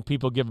than I think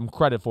people give him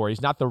credit for.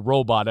 He's not the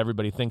robot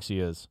everybody thinks he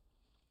is.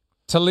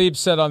 Talib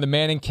said on the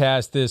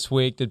Manningcast this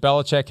week that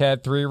Belichick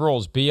had 3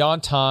 rules: be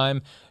on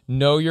time,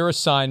 know your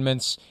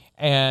assignments,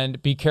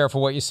 and be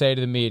careful what you say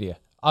to the media.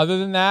 Other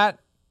than that,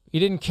 he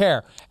didn't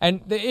care.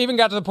 And they even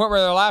got to the point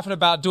where they're laughing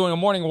about doing a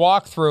morning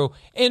walkthrough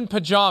in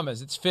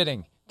pajamas. It's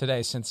fitting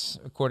today since,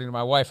 according to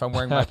my wife, I'm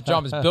wearing my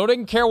pajamas. Bill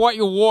didn't care what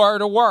you wore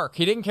to work.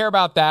 He didn't care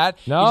about that.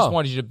 No. He just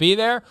wanted you to be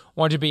there,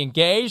 wanted you to be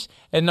engaged,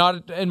 and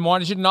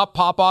wanted you to not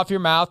pop off your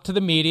mouth to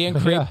the media and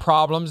create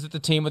problems that the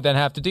team would then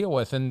have to deal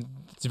with. And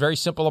it's a very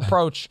simple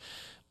approach.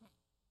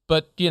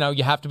 But, you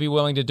have to be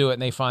willing to do it,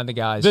 and they find the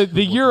guys.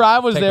 The year I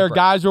was there,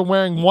 guys were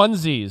wearing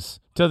onesies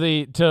to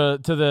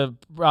the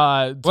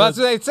well, that's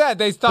what they said.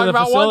 They talked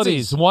about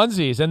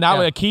onesies, and that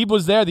Aqib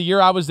was there. The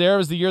year I was there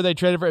was the year they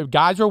traded for.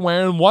 Guys were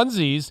wearing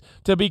onesies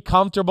to be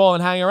comfortable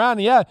and hang around.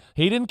 And yeah,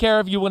 he didn't care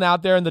if you went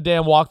out there in the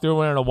damn walkthrough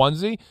wearing a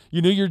onesie.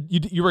 You knew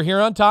you were here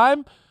on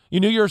time.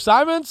 You knew your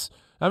assignments.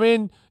 I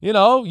mean,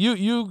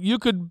 you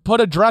could put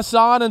a dress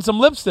on and some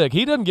lipstick.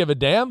 He didn't give a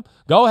damn.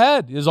 Go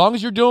ahead, as long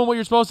as you're doing what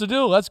you're supposed to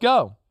do. Let's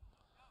go.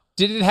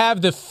 Did it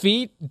have the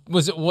feet?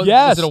 Yes, was it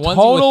a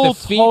onesie with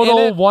the feet total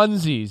in it?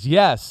 Onesies.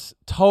 Yes,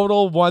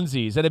 total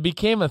onesies. And it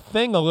became a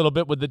thing a little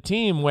bit with the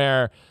team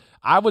where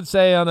I would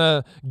say on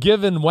a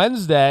given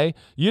Wednesday,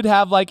 you'd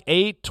have like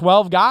 8,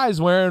 12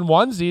 guys wearing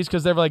onesies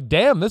because they were like,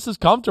 damn, this is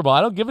comfortable. I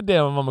don't give a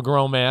damn if I'm a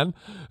grown man.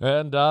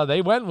 And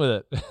they went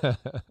with it.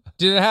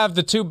 Did it have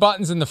the 2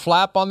 buttons and the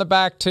flap on the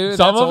back too?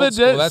 Some of it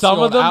did. Some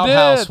of them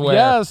did. Wear.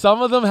 Yeah,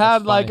 some of them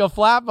had like a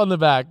flap on the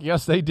back.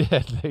 Yes, they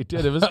did. They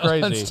did. It was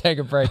crazy. Let's take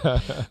a break.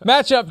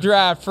 Matchup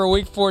draft for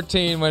Week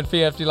 14 when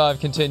PFT Live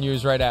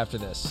continues right after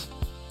this.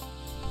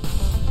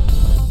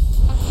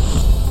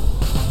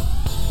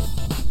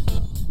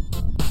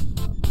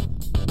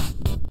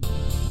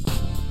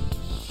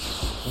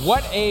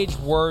 What age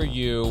were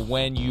you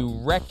when you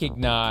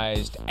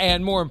recognized,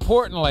 and more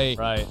importantly,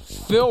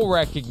 Phil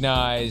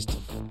recognized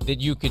that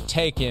you could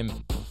take him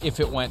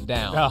if it went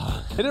down?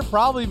 It had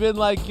probably been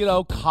like,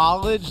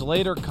 college,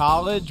 later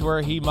college,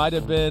 where he might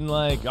have been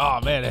like,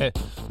 oh, man,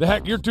 the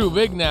heck, you're too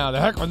big now.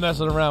 The heck, we're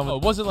messing around.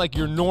 It wasn't like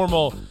your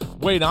normal,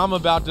 wait, I'm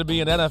about to be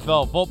an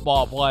NFL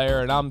football player,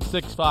 and I'm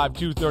 6'5",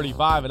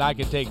 235, and I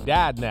can take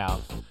Dad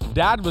now.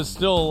 Dad was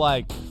still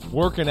like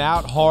working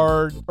out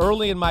hard.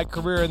 Early in my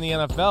career in the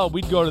NFL,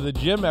 we'd go to the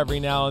gym every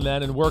now and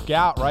then and work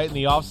out right in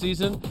the off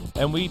season,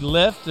 and we'd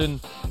lift,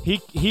 and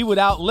he would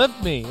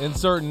outlift me in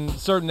certain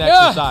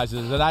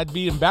exercises, and I'd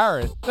be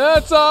embarrassed.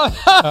 That's all.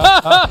 That's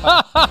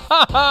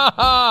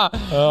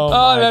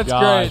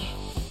gosh.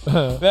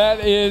 great. That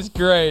is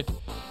great.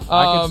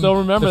 I can still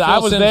remember that. I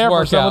was Sims there for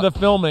workout. some of the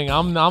filming.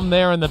 I'm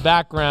there in the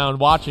background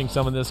watching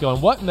some of this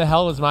going, what in the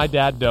hell is my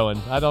dad doing?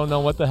 I don't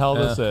know what the hell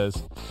this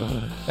is.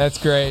 That's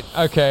great.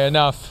 Okay,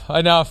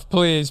 enough,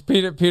 please.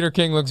 Peter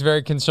King looks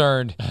very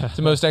concerned. It's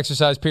the most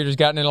exercise Peter's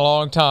gotten in a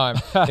long time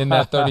in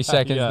that 30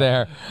 seconds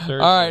there.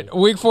 Certainly. All right,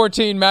 Week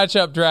 14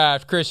 matchup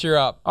draft. Chris, you're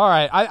up. All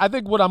right, I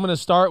think what I'm going to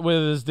start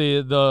with is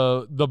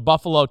the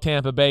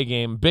Buffalo-Tampa Bay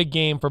game. Big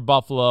game for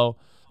Buffalo.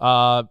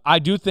 I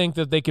do think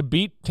that they could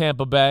beat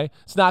Tampa Bay.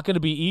 It's not going to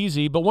be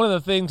easy, but one of the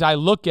things I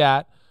look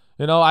at,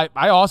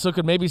 I also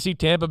could maybe see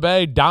Tampa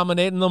Bay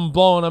dominating them,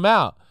 blowing them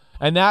out.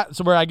 And that's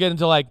where I get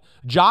into like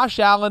Josh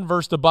Allen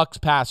versus the Bucs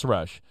pass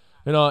rush.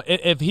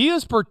 If he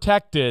is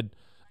protected,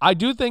 I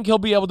do think he'll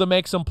be able to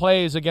make some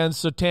plays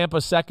against the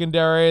Tampa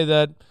secondary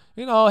that,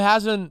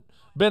 hasn't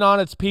been on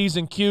its P's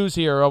and Q's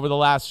here over the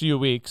last few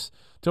weeks,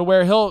 to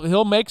where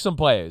he'll make some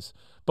plays.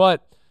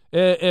 But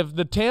if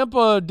the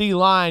Tampa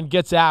D-line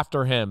gets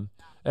after him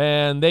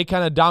and they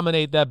kind of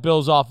dominate that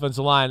Bills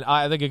offensive line,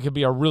 I think it could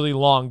be a really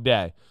long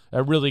day.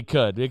 It really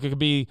could. It could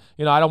be,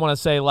 I don't want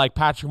to say like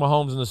Patrick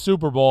Mahomes in the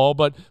Super Bowl,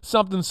 but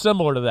something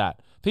similar to that.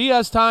 If he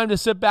has time to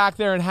sit back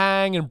there and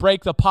hang and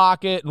break the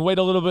pocket and wait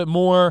a little bit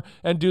more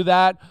and do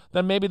that,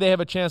 then maybe they have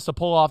a chance to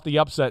pull off the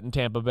upset in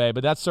Tampa Bay.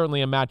 But that's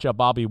certainly a matchup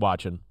I'll be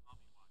watching.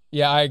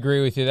 Yeah, I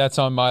agree with you. That's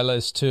on my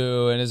list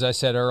too. And as I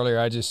said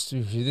earlier, this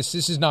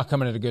is not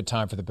coming at a good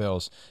time for the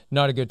Bills.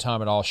 Not a good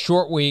time at all.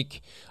 Short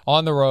week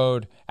on the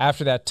road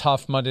after that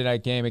tough Monday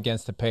night game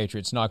against the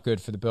Patriots. Not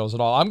good for the Bills at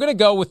all. I'm going to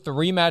go with the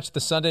rematch of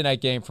the Sunday night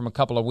game from a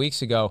couple of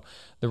weeks ago,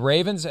 the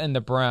Ravens and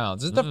the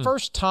Browns. This is the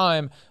first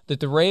time that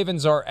the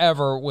Ravens are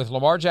ever, with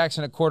Lamar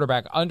Jackson at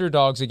quarterback,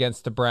 underdogs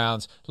against the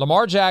Browns.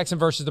 Lamar Jackson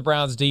versus the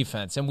Browns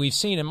defense. And we've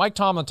seen, and Mike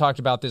Tomlin talked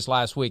about this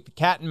last week, the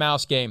cat and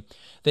mouse game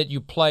that you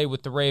play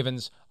with the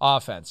Ravens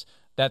offense.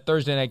 That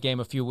Thursday night game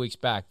a few weeks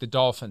back, the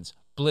Dolphins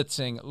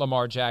blitzing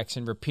Lamar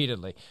Jackson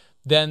repeatedly.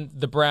 Then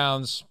the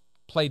Browns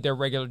played their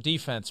regular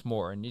defense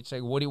more, and you'd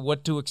say,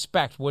 what to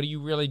expect? What are you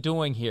really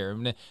doing here?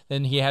 And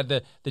then he had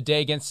the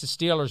day against the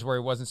Steelers where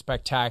he wasn't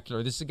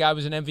spectacular. This guy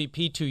was an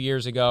MVP 2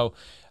 years ago.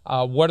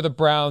 What are the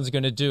Browns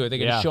going to do? Are they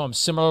going to show him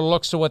similar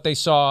looks to what they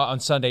saw on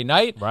Sunday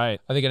night? Right.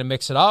 Are they going to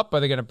mix it up? Are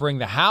they going to bring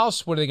the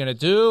house? What are they going to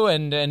do?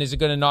 And is it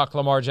going to knock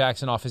Lamar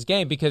Jackson off his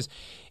game? Because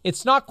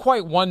it's not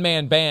quite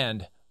one-man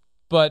band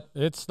but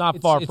it's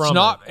not far from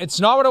it. It's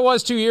not what it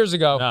was 2 years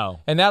ago. No.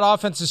 And that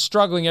offense is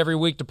struggling every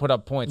week to put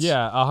up points.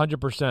 Yeah,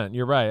 100%.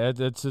 You're right.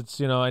 It's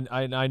you know, and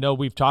I know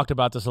we've talked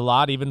about this a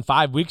lot. Even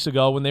 5 weeks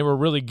ago when they were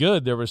really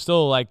good, there were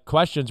still like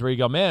questions where you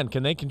go, man,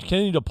 can they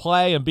continue to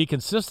play and be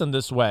consistent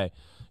this way?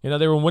 You know,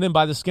 they were winning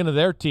by the skin of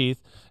their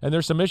teeth, and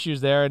there's some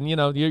issues there. And, you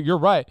know, you're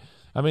right.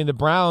 I mean, the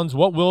Browns,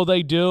 what will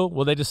they do?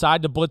 Will they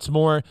decide to blitz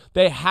more?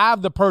 They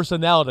have the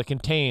personnel to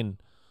contain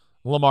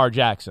Lamar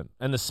Jackson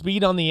and the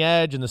speed on the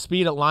edge and the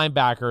speed at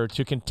linebacker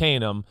to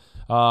contain him.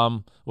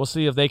 We'll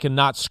see if they can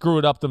not screw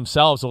it up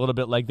themselves a little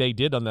bit like they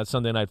did on that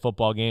Sunday Night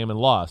Football game and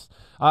lost.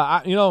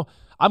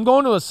 I'm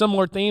going to a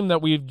similar theme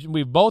that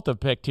we've both have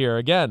picked here.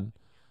 Again,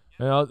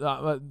 you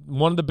know,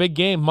 one of the big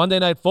games, Monday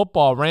Night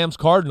Football,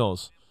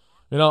 Rams-Cardinals.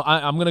 You know,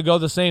 I'm going to go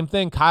the same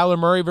thing. Kyler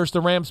Murray versus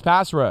the Rams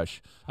pass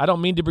rush. I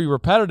don't mean to be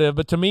repetitive,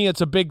 but to me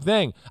it's a big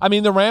thing. I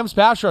mean, the Rams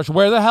pass rush,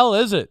 where the hell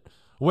is it?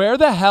 Where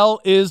the hell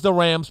is the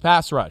Rams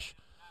pass rush?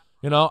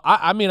 You know,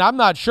 I mean, I'm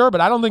not sure, but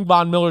I don't think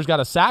Von Miller's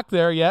got a sack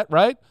there yet,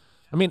 right?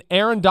 I mean,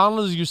 Aaron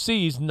Donald, as you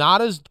see, he's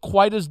not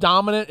quite as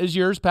dominant as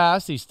years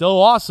past. He's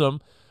still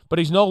awesome, but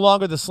he's no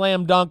longer the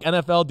slam dunk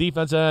NFL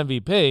defensive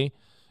MVP.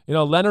 You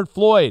know, Leonard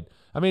Floyd.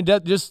 I mean,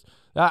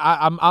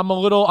 I'm a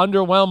little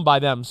underwhelmed by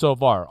them so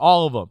far,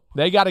 all of them.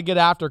 They got to get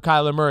after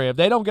Kyler Murray. If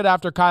they don't get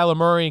after Kyler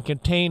Murray and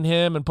contain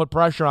him and put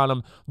pressure on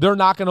him, they're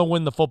not going to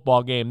win the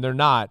football game. They're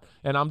not,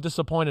 and I'm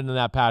disappointed in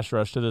that pass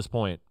rush to this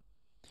point.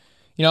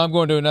 You know, I'm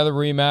going to another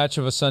rematch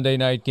of a Sunday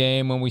night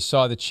game when we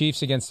saw the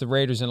Chiefs against the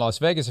Raiders in Las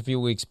Vegas a few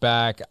weeks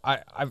back.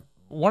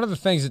 One of the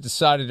things that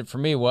decided it for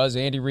me was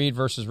Andy Reid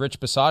versus Rich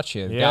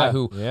Bisaccia, the guy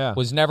who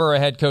was never a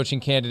head coaching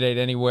candidate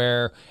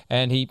anywhere,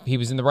 and he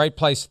was in the right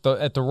place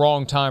at the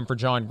wrong time for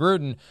John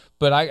Gruden.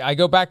 But I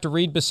go back to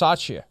Reid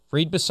Bisaccia.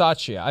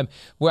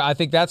 I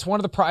think that's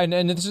one of the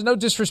and this is no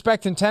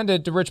disrespect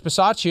intended to Rich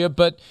Bisaccia,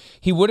 but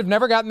he would have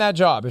never gotten that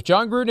job. If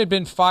John Gruden had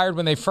been fired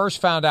when they first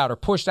found out or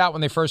pushed out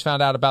when they first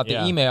found out about the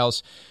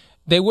emails,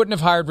 they wouldn't have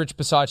hired Rich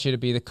Bisaccia to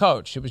be the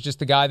coach. It was just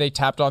the guy they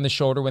tapped on the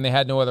shoulder when they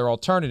had no other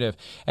alternative.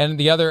 And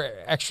the other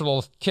extra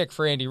little kick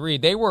for Andy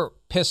Reid, they were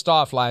pissed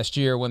off last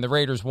year when the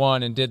Raiders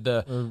won and did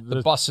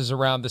the buses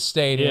around the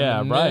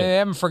stadium. Yeah, right. They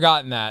haven't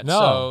forgotten that. No.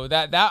 So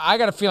that I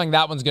got a feeling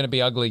that one's going to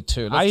be ugly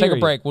too. Let's take a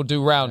break. We'll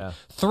do round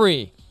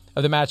 3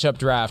 of the matchup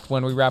draft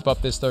when we wrap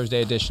up this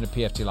Thursday edition of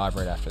PFT Live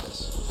right after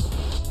this.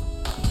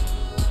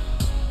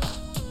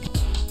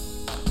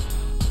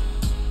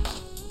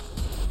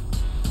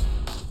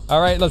 All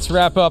right, let's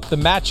wrap up the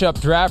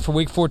matchup draft for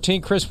Week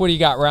 14. Chris, what do you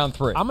got, round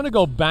 3? I'm going to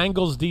go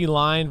Bengals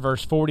D-line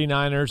versus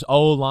 49ers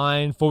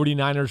O-line,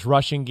 49ers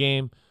rushing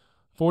game.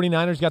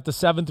 49ers got the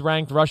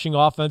 7th-ranked rushing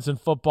offense in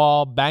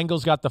football.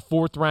 Bengals got the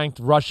 4th-ranked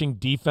rushing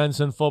defense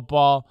in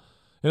football.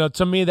 You know,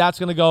 to me, that's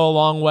going to go a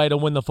long way to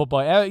win the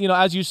football. You know,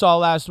 as you saw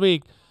last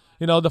week,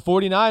 you know, the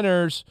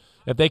 49ers,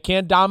 if they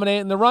can't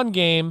dominate in the run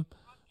game,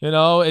 you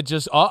know, it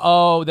just,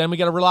 then we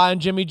got to rely on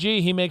Jimmy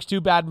G. He makes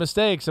 2 bad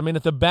mistakes. I mean,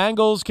 if the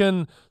Bengals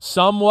can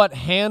somewhat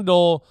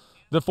handle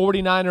the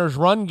 49ers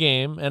run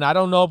game, and I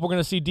don't know if we're going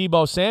to see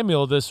Deebo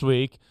Samuel this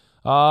week,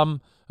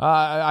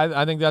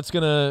 I think that's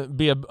going to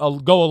be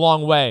go a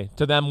long way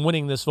to them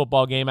winning this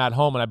football game at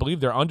home, and I believe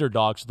they're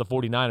underdogs to the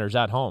 49ers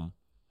at home.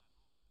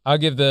 I'll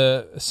give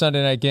the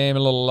Sunday night game a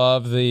little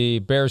love. The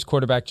Bears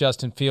quarterback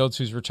Justin Fields,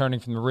 who's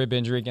returning from the rib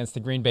injury against the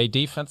Green Bay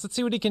defense. Let's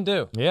see what he can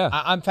do. Yeah.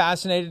 I'm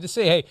fascinated to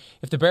see, hey,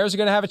 if the Bears are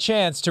going to have a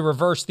chance to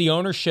reverse the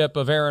ownership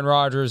of Aaron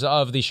Rodgers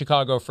of the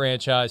Chicago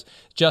franchise,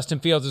 Justin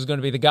Fields is going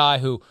to be the guy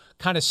who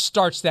kind of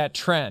starts that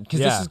trend. Because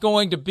this is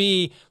going to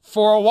be,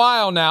 for a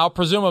while now,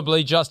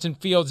 presumably, Justin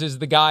Fields is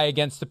the guy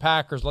against the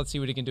Packers. Let's see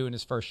what he can do in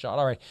his first shot.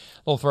 All right, a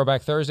little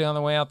Throwback Thursday on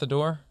the way out the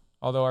door.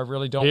 Although I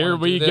really don't want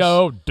to do this. Here we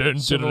go. Dun,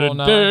 Super dun, Bowl dun,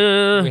 9.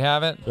 dun. We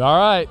have it? All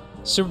right.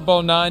 Super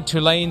Bowl 9,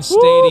 Tulane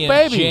Stadium,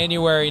 baby.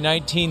 January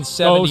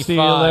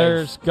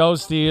 1975. Go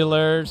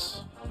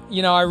Steelers.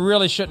 You know, I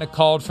really shouldn't have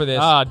called for this.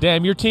 Ah,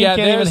 damn, your team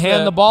can't even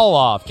hand the ball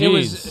off. Jeez. It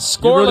was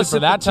scoreless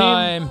at that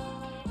time.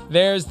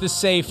 There's the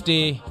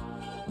safety.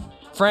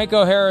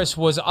 Franco Harris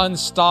was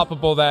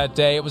unstoppable that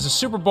day. It was a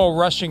Super Bowl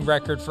rushing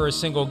record for a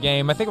single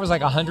game. I think it was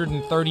like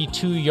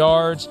 132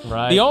 yards.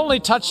 Right. The only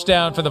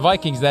touchdown for the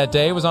Vikings that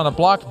day was on a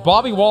blocked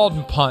Bobby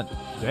Walden punt.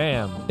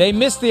 Damn. They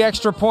missed the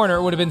extra pointer.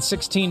 It would have been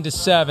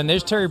 16-7.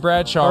 There's Terry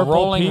Bradshaw Purple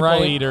rolling people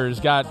right. Eaters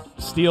got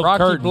steel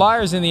Rocky curtain.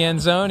 Blyer's in the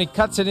end zone. He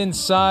cuts it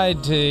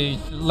inside to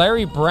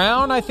Larry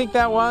Brown, I think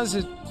that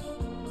was.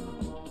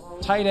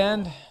 Tight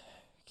end.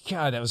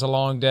 God, that was a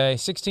long day.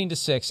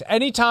 16-6.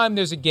 Anytime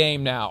there's a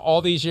game now,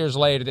 all these years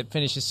later, that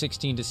finishes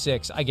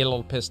 16-6, I get a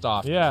little pissed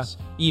off. Yeah.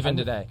 Even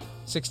today.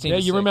 16-6. Yeah,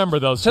 you remember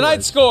those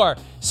Tonight's score,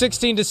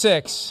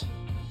 16-6.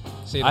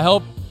 See you. I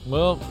hope,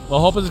 well,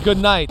 hope it's a good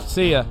night.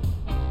 See ya.